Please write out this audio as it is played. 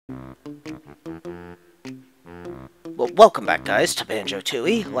Welcome back, guys, to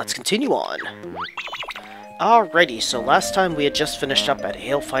Banjo-Tooie. Let's continue on. Alrighty, so last time we had just finished up at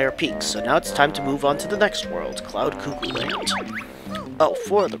Hailfire Peaks, so now it's time to move on to the next world, Cloud Cuckooland. Oh,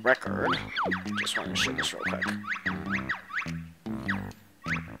 for the record, just wanted to show this real quick.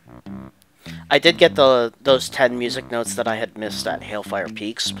 I did get those 10 music notes that I had missed at Hailfire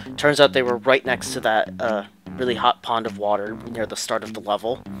Peaks. Turns out they were right next to that really hot pond of water near the start of the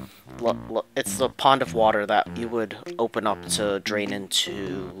level. It's the pond of water that you would open up to drain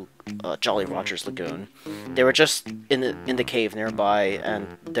into Jolly Roger's Lagoon. They were just in the cave nearby,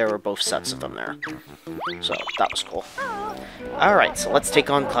 and there were both sets of them there. So that was cool. Alright, so let's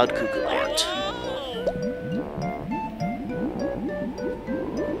take on Cloud Cuckooland.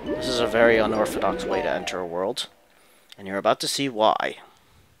 This is a very unorthodox way to enter a world, and you're about to see why.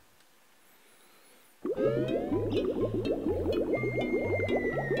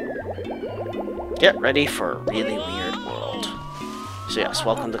 Get ready for a really weird world. So yes,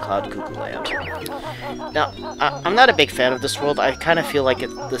 welcome to Cloud Cuckooland. Now, I'm not a big fan of this world. I kind of feel like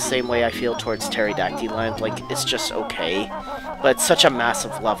it's the same way I feel towards Pterodactyl Land. Like, it's just okay, but it's such a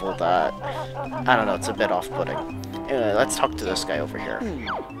massive level that, I don't know, it's a bit off-putting. Anyway, let's talk to this guy over here.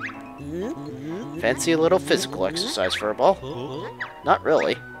 Fancy a little physical exercise for a ball? Not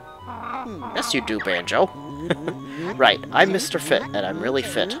really. Yes, you do, Banjo. Right, I'm Mr. Fit, and I'm really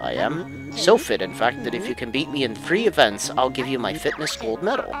fit, I am. So fit, in fact, that if you can beat me in 3 events, I'll give you my fitness gold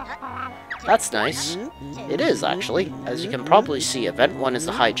medal. That's nice. It is, actually. As you can probably see, event 1 is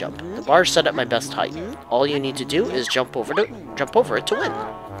the high jump. The bar's set at my best height. All you need to do is jump over it to win.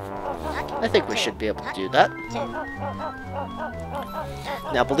 I think we should be able to do that.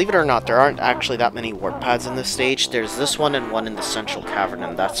 Now, believe it or not, there aren't actually that many warp pads in this stage. There's this one and one in the central cavern,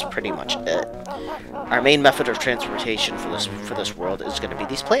 and that's pretty much it. Our main method of transportation for this world is going to be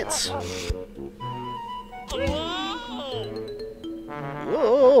these plants.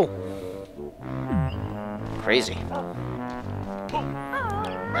 Whoa! Crazy. Now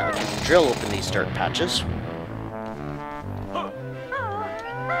we can drill open these dirt patches.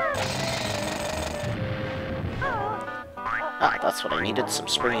 Ah, that's what I needed, some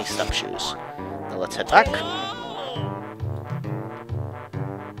springy step shoes. Now let's head back.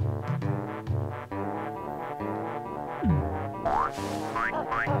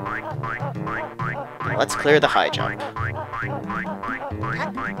 Now let's clear the high jump.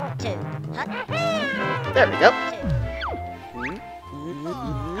 There we go.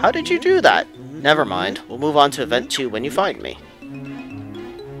 How did you do that? Never mind, we'll move on to event 2 when you find me.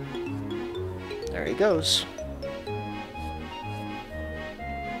 There he goes.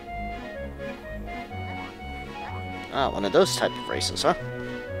 Ah, one of those type of races, huh?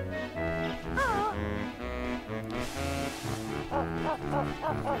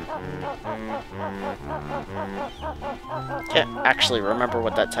 Can't actually remember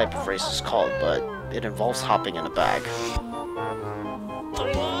what that type of race is called, but it involves hopping in a bag.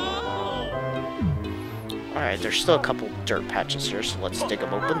 Alright, there's still a couple dirt patches here, so let's dig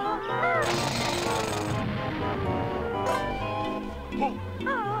them open.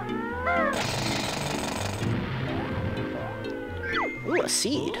 Ooh, a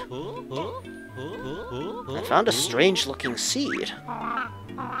seed. I found a strange-looking seed.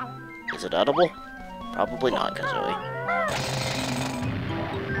 Is it edible? Probably not, Kazooie.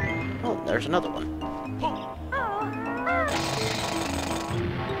 Oh, there's another one.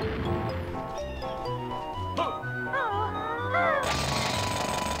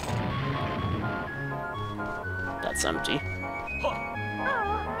 That's empty.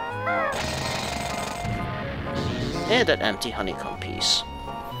 And an empty honeycomb piece.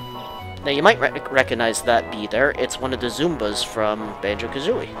 Now you might recognize that bee there. It's one of the Zoombas from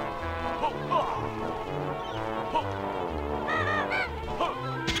Banjo-Kazooie.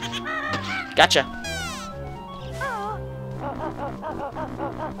 Gotcha!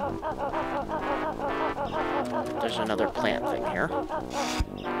 There's another plant thing here.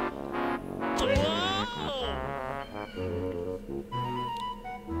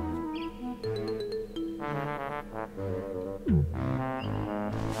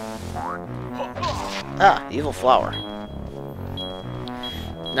 Ah, evil flower.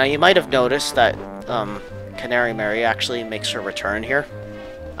 Now you might have noticed that Canary Mary actually makes her return here.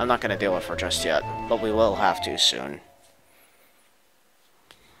 I'm not going to deal with her just yet, but we will have to soon.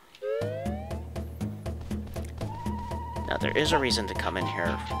 Now there is a reason to come in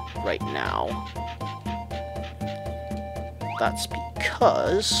here right now. That's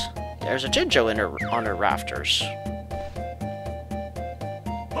because there's a Jinjo on her rafters.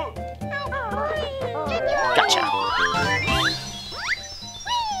 Gotcha!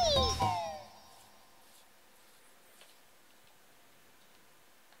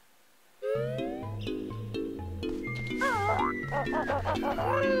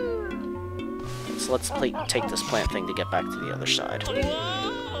 So let's take this plant thing to get back to the other side.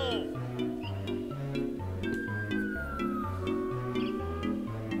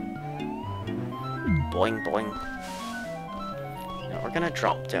 Boing, boing. Now we're gonna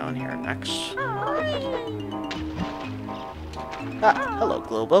drop down here next. Ah, hello,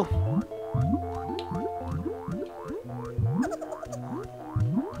 Globo.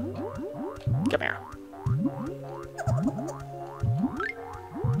 Come here.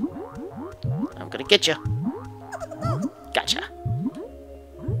 I'm gonna get you. Gotcha.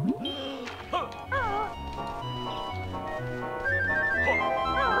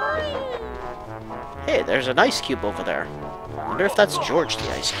 Hey, there's an ice cube over there. I wonder if that's George the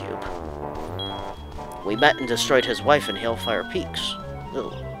Ice Cube. We met and destroyed his wife in Hailfire Peaks.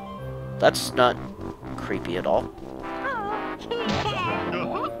 Ooh, that's not creepy at all.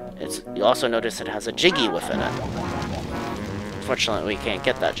 You also notice it has a Jiggy within it. Unfortunately, we can't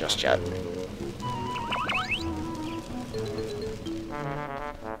get that just yet.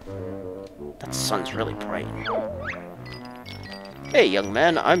 That sun's really bright. Hey, young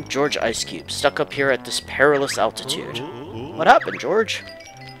man, I'm George Ice Cube, stuck up here at this perilous altitude. What happened, George?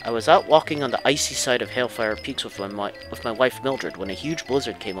 I was out walking on the icy side of Hailfire Peaks with my wife Mildred when a huge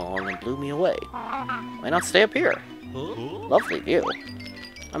blizzard came along and blew me away. Why not stay up here? Lovely view.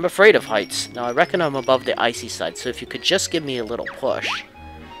 I'm afraid of heights. Now, I reckon I'm above the icy side, so if you could just give me a little push.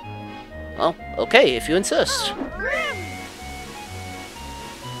 Well, okay, if you insist.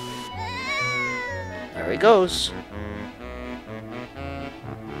 There he goes.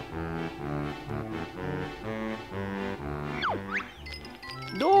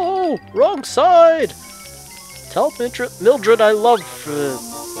 No! Wrong side! Tell Mildred I love...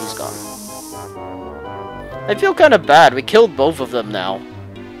 he's gone. I feel kind of bad. We killed both of them now.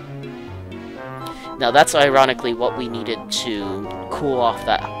 Now, that's ironically what we needed to cool off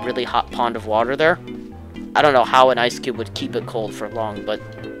that really hot pond of water there. I don't know how an ice cube would keep it cold for long, but,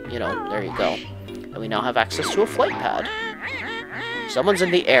 you know, there you go. And we now have access to a flight pad. Someone's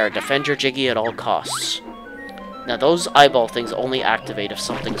in the air. Defend your Jiggy at all costs. Now, those eyeball things only activate if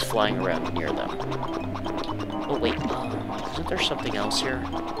something's flying around near them. Oh, wait. Isn't there something else here?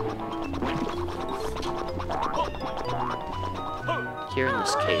 Here in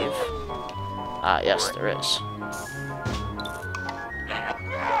this cave. Ah, yes, there is.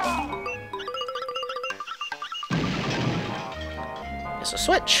 It's a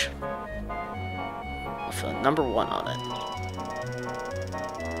switch. With a number 1 on it.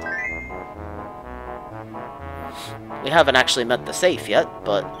 We haven't actually met the safe yet,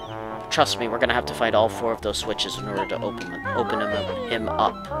 but trust me, we're gonna have to find all 4 of those switches in order to open him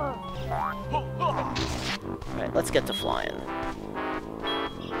up. Alright, let's get to flying.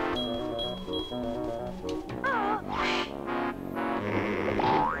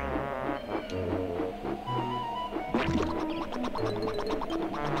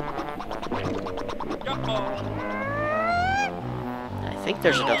 I think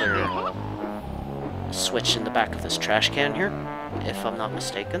there's another switch in the back of this trash can here, if I'm not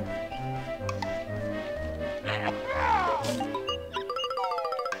mistaken.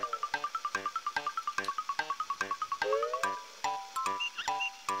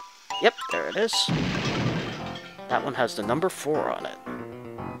 Yep, there it is. That one has the number 4 on it.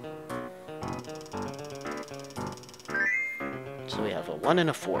 So we have a 1 and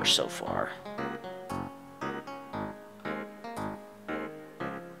a 4 so far.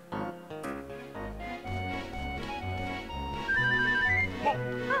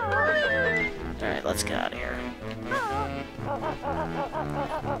 Alright, let's get out of here.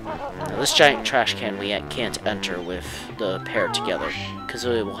 Now, this giant trash can we can't enter with the pair together.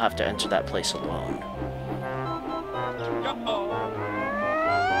 Kazooie will have to enter that place alone.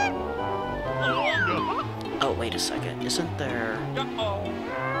 Oh, wait a second. Isn't there...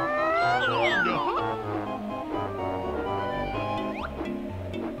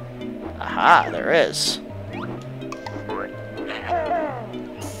 Aha, there is.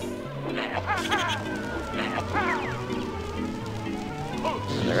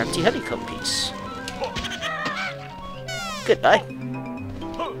 Another empty honeycomb piece. Goodbye.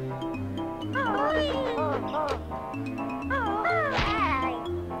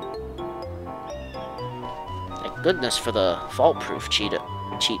 Thank goodness for the fall-proof cheat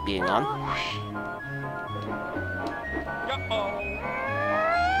being on.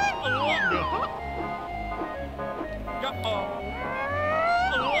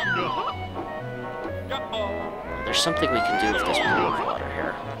 There's something we can do with this pool of water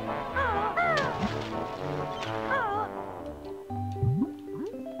here.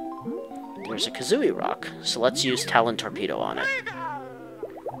 there's a Kazooie rock, so let's use Talon Torpedo on it.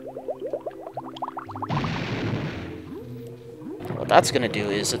 What that's going to do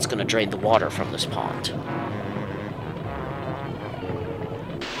is it's going to drain the water from this pond.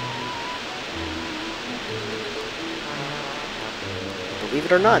 Believe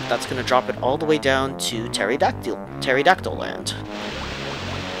it or not, that's going to drop it all the way down to Pterodactyl Land.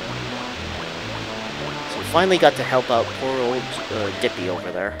 So we finally got to help out poor old Dippy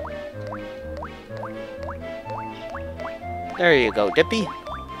over there. There you go, Dippy.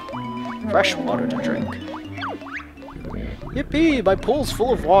 Fresh water to drink. Yippee! My pool's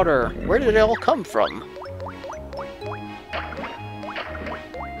full of water. Where did it all come from?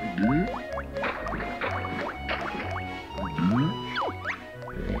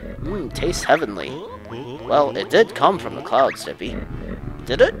 Tastes heavenly. Well, it did come from the clouds, Dippy.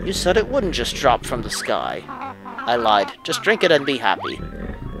 Did it? You said it wouldn't just drop from the sky. I lied. Just drink it and be happy.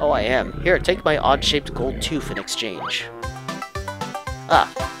 Oh, I am. Here, take my odd-shaped gold tooth in exchange. Ah,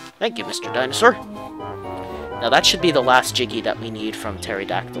 thank you, Mr. Dinosaur. Now that should be the last Jiggy that we need from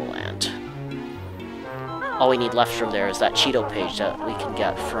Pterodactyl Land. All we need left from there is that Cheeto page that we can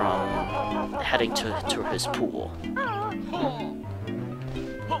get from heading to his pool.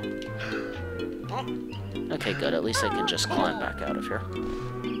 Okay, good. At least I can just climb back out of here.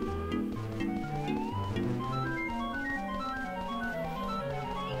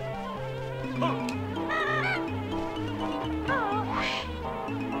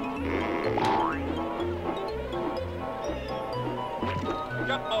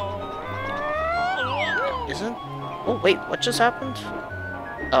 Isn't? Oh, wait, what just happened?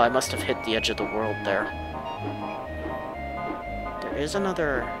 Oh, I must have hit the edge of the world there. There is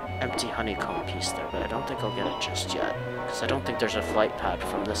another empty honeycomb piece there, but I don't think I'll get it just yet. Because I don't think there's a flight pad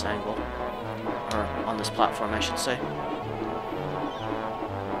from this angle. Or on this platform, I should say.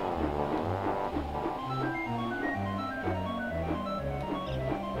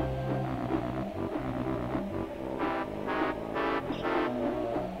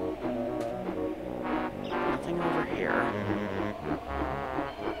 Nothing over here.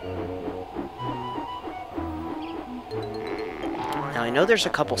 Now, I know there's a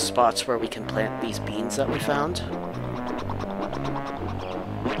couple spots where we can plant these beans that we found.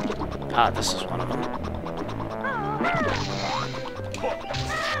 Ah, this is one of them.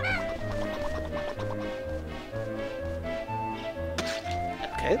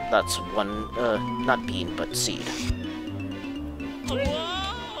 Okay, that's one, not bean, but seed.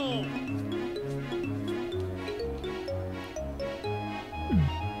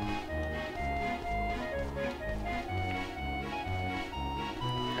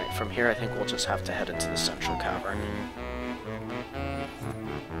 From here, I think we'll just have to head into the central cavern.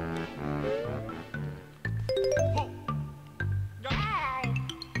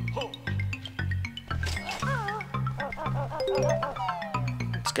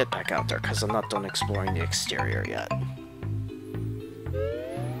 Let's get back out there, because I'm not done exploring the exterior yet.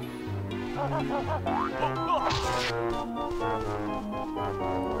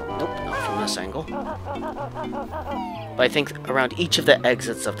 Nope, not from this angle. But I think around each of the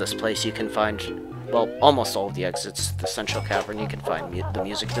exits of this place you can find, well, almost all of the exits, the central cavern, you can find the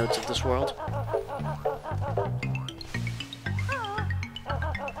music notes of this world.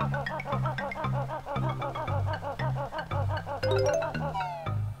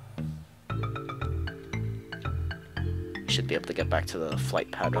 You should be able to get back to the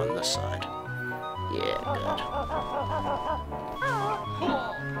flight pad on this side. Yeah, good.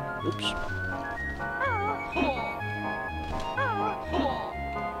 Oops.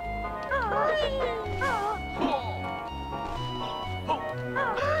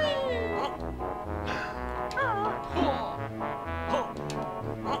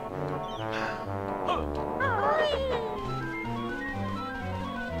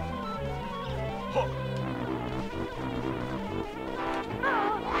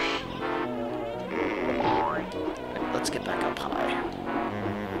 Let's get back up high.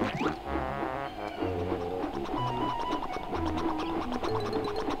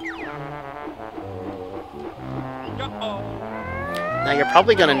 Now you're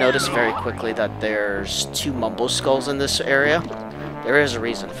probably going to notice very quickly that there's 2 Mumbo Skulls in this area. There is a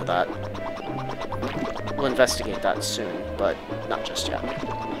reason for that. We'll investigate that soon, but not just yet.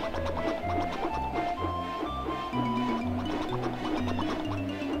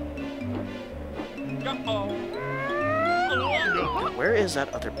 Where is that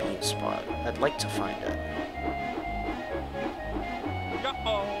other bean spot? I'd like to find it.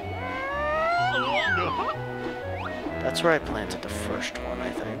 That's where I planted the first one, I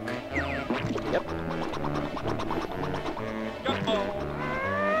think. Yep.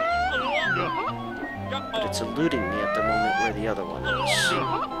 it's eluding me at the moment where the other one is.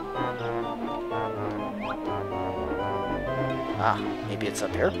 Ah, maybe it's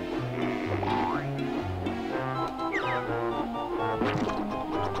up here?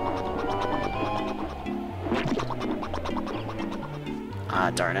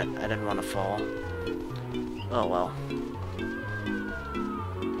 Ah, darn it. I didn't want to fall. Oh well.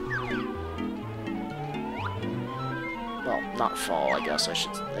 Well, not fall, I guess I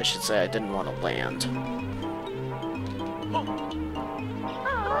should say. I didn't want to land.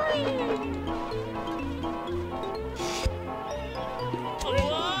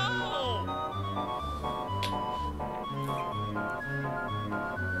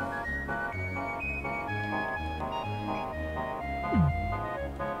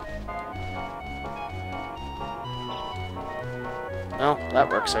 Well, that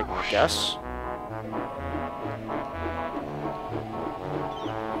works, I guess.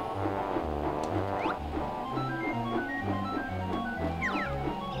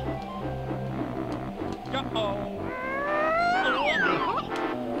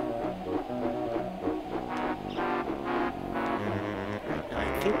 I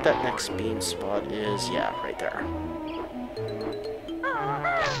think that next bean spot is, yeah, right there.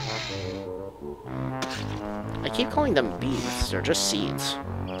 I keep calling them beans, they're just seeds.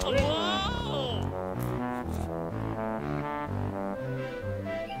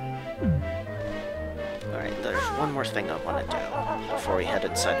 Alright, there's one more thing I want to do before we head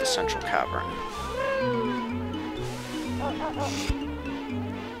inside the central cavern.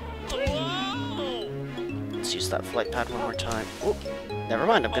 Let's use that flight pad one more time. Oh, never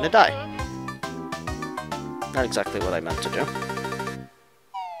mind, I'm gonna die. Not exactly what I meant to do.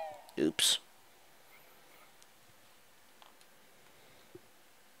 Oops.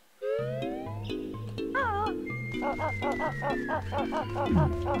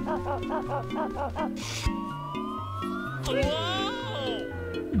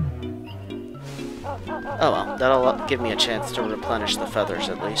 Oh well, that'll give me a chance to replenish the feathers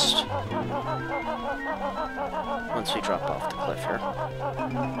at least. Once we drop off the cliff here.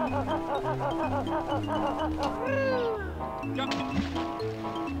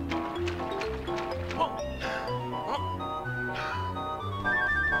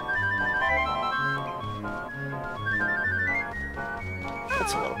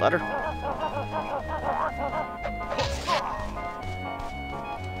 That's a little better.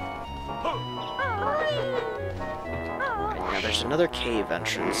 Right, now there's another cave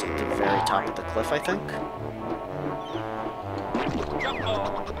entrance at the very top of the cliff, I think.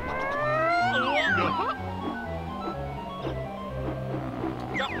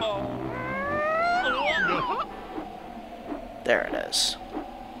 There it is.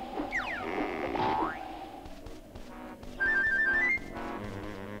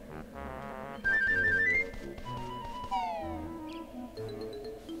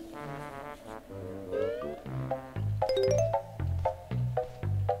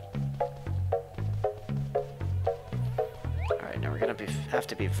 Have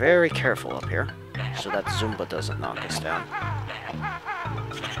to be very careful up here, so that Zumba doesn't knock us down.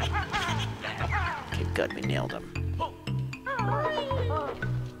 Okay, good, we nailed him.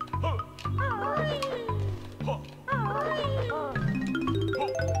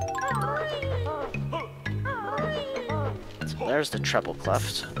 So there's the treble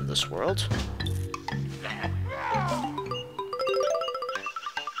cleft of this world.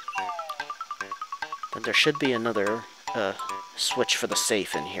 Then there should be another, switch for the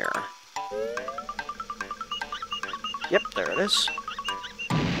safe in here. Yep, there it is.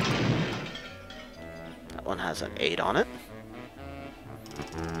 That one has an 8 on it.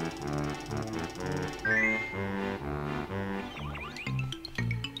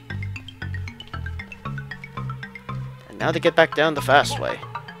 And now to get back down the fast way.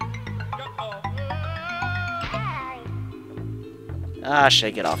 Ah,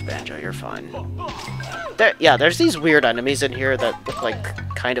 shake it off, Banjo, you're fine. Yeah, there's these weird enemies in here that look like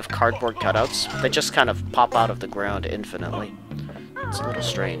kind of cardboard cutouts. They just kind of pop out of the ground infinitely. It's a little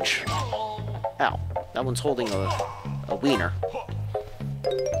strange. Ow. That one's holding a wiener.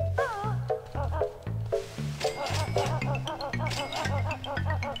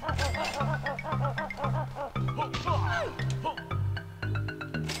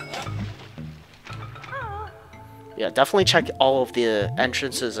 Yeah, definitely check all of the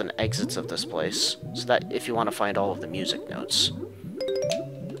entrances and exits of this place, so that if you want to find all of the music notes.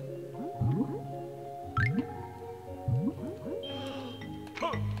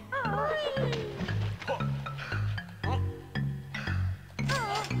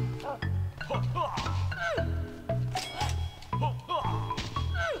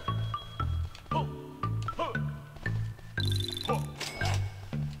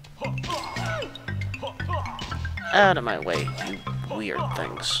 Out of my way, you weird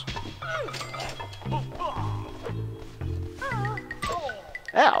things.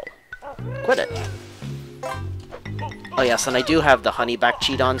 Ow! Quit it. Oh yes, and I do have the honeyback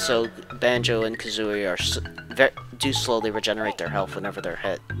cheat on, so Banjo and Kazooie do slowly regenerate their health whenever they're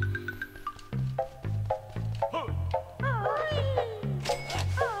hit.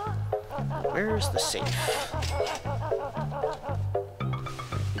 Where's the safe?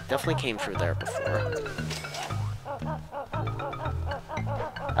 We definitely came through there before.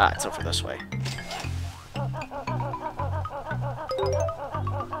 Ah, it's over this way.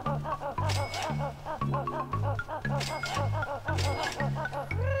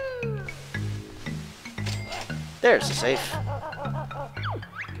 There's the safe.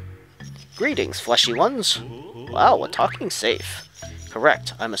 Greetings, fleshy ones. Wow, a talking safe.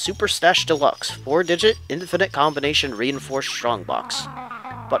 Correct, I'm a Superstash Deluxe, 4-digit, infinite combination reinforced strongbox.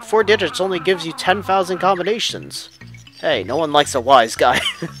 But 4 digits only gives you 10,000 combinations. Hey, no one likes a wise guy.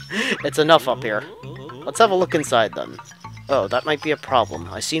 It's enough up here. Let's have a look inside then. Oh, that might be a problem.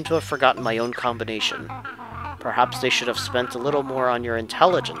 I seem to have forgotten my own combination. Perhaps they should have spent a little more on your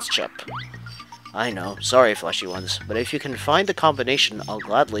intelligence chip. I know, sorry fleshy ones, but if you can find the combination, I'll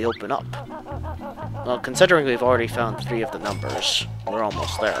gladly open up. Well, considering we've already found 3 of the numbers, we're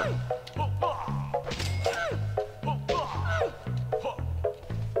almost there.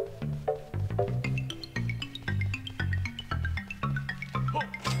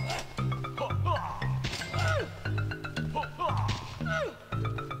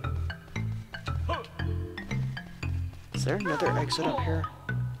 Is there another exit up here?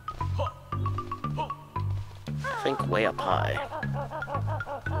 I think way up high.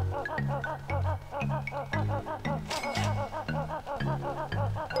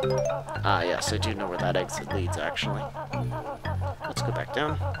 Ah, yes, I do know where that exit leads, actually. Let's go back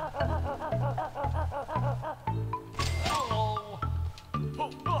down.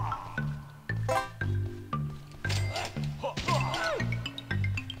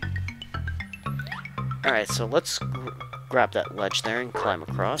 Alright, so let's grab that ledge there and climb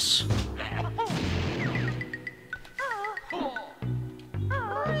across.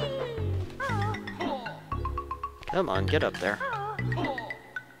 Come on, get up there.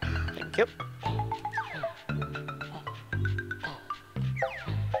 Thank you.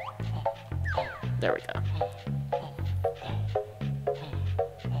 There we go.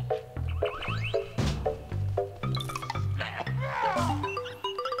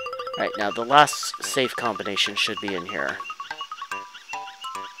 Right, now the last safe combination should be in here.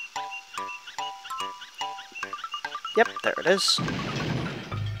 Yep, there it is.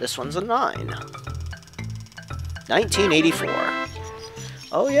 This one's a 9. 1984.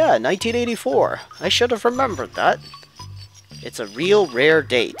 Oh yeah, 1984. I should have remembered that. It's a real rare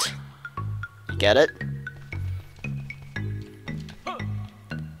date. Get it?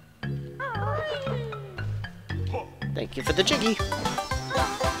 Thank you for the Jiggy.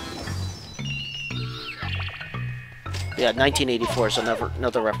 Yeah, 1984 is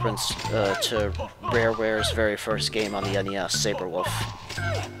another reference to Rareware's very first game on the NES, Saberwolf.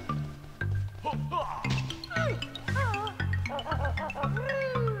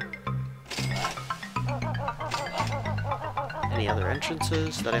 Any other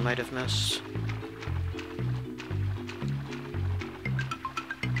entrances that I might have missed?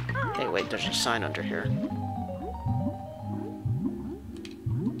 Hey, wait, there's a sign under here.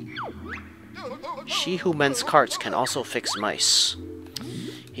 She who mends carts can also fix mice.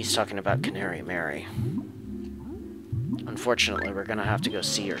 He's talking about Canary Mary. Unfortunately, we're gonna have to go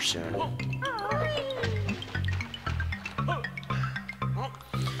see her soon.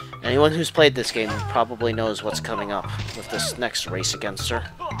 Anyone who's played this game probably knows what's coming up with this next race against her.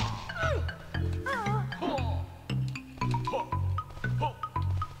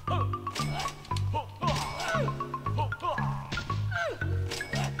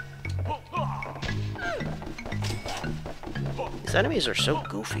 These enemies are so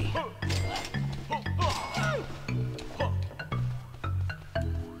goofy.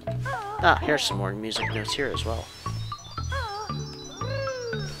 Ah, here's some more music notes here as well.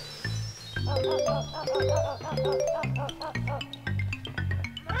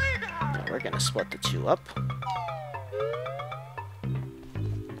 Now we're gonna split the two up.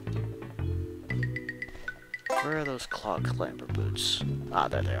 Where are those clog clamber boots? Ah,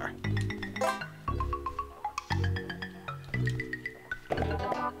 there they are.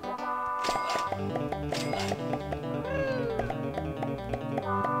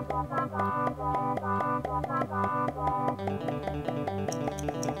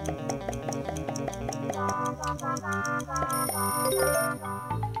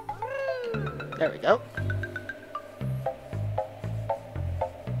 There we go.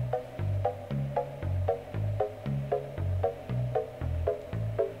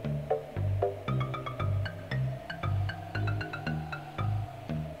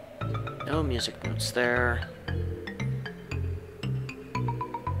 No music notes there.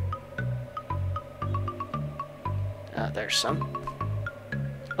 There's some.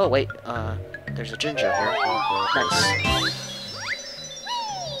 Oh, wait, there's a ginger here. Nice.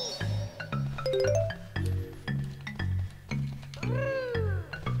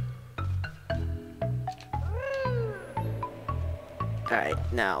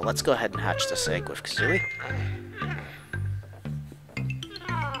 Alright, now let's go ahead and hatch this egg with Kazooie.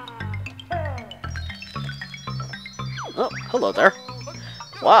 Oh, hello there.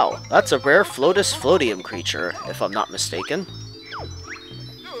 Wow, that's a rare Floatus Floatium creature, if I'm not mistaken.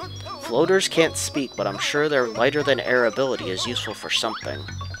 Floaters can't speak, but I'm sure their lighter-than-air ability is useful for something.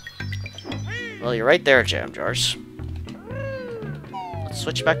 Well, you're right there, Jam Jars. Let's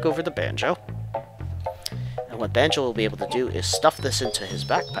switch back over to Banjo. And what Banjo will be able to do is stuff this into his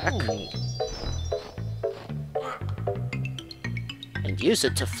backpack. And use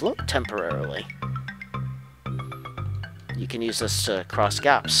it to float temporarily. You can use this to cross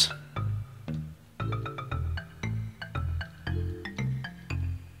gaps.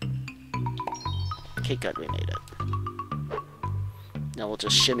 Okay, good, we made it. Now we'll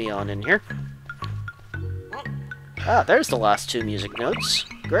just shimmy on in here. Ah, there's the last 2 music notes.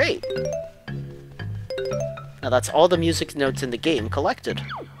 Great! Now that's all the music notes in the game collected.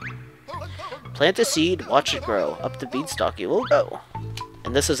 Plant a seed, watch it grow. Up the beanstalk you will go.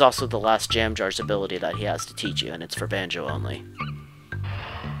 And this is also the last Jam Jar's ability that he has to teach you, and it's for Banjo only.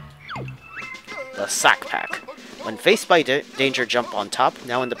 The Sack Pack. When faced by danger, jump on top.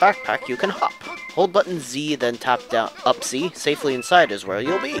 Now in the backpack, you can hop. Hold button Z, then tap down up C. Safely inside is where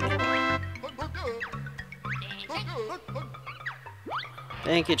you'll be.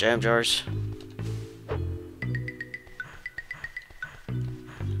 Thank you, Jam Jars.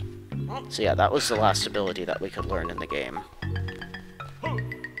 So yeah, that was the last ability that we could learn in the game.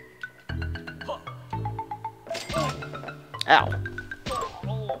 Ow.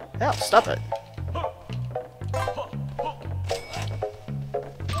 Ow, stop it.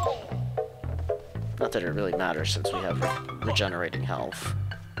 Not that it really matters since we have regenerating health.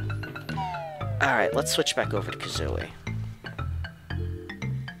 Alright, let's switch back over to Kazooie.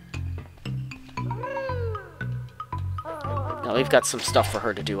 Now we've got some stuff for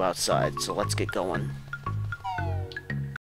her to do outside, so let's get going.